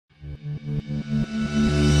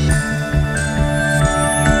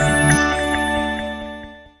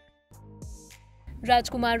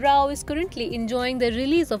Rajkumar Rao is currently enjoying the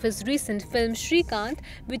release of his recent film Srikanth,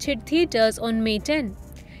 which hit theatres on May 10.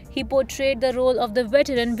 He portrayed the role of the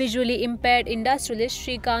veteran visually impaired industrialist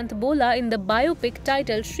Srikanth Bola in the biopic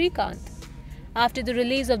titled Srikanth. After the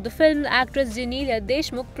release of the film, actress Genelia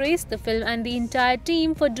Deshmukh praised the film and the entire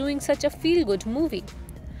team for doing such a feel-good movie.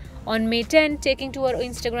 On May 10, taking to her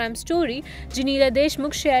Instagram story, Genelia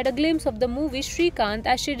Deshmukh shared a glimpse of the movie Srikanth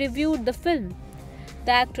as she reviewed the film.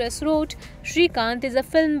 The actress wrote, "Srikanth is a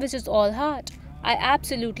film which is all heart. I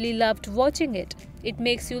absolutely loved watching it. It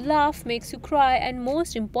makes you laugh, makes you cry, and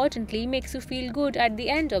most importantly, makes you feel good at the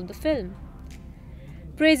end of the film."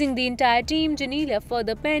 Praising the entire team, Genelia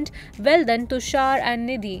further penned, "Well done Tushar and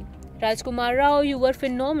Nidhi. Rajkumar Rao, you were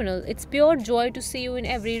phenomenal. It's pure joy to see you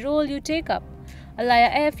in every role you take up.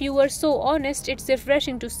 Alaya F, you were so honest, it's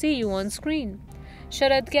refreshing to see you on screen.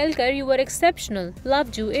 Sharad Kelkar, you were exceptional.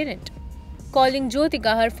 Loved you in it." Calling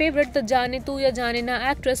Jyotika her favorite, the Jaane Tu Ya Jaane Na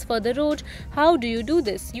actress further wrote, "How do you do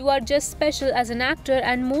this? You are just special as an actor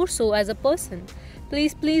and more so as a person.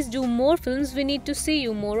 Please do more films. We need to see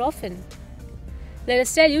you more often." Let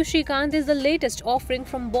us tell you, Srikanth is the latest offering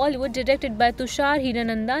from Bollywood, directed by Tushar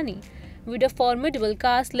Hiranandani. With a formidable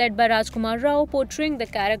cast led by Rajkumar Rao portraying the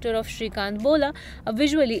character of Srikanth Bola, a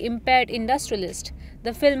visually impaired industrialist.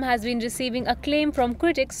 The film has been receiving acclaim from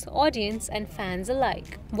critics, audience and fans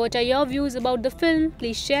alike. What are your views about the film?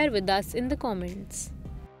 Please share with us in the comments.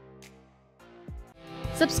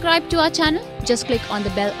 Subscribe to our channel. Just click on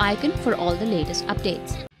the bell icon for all the latest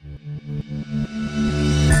updates.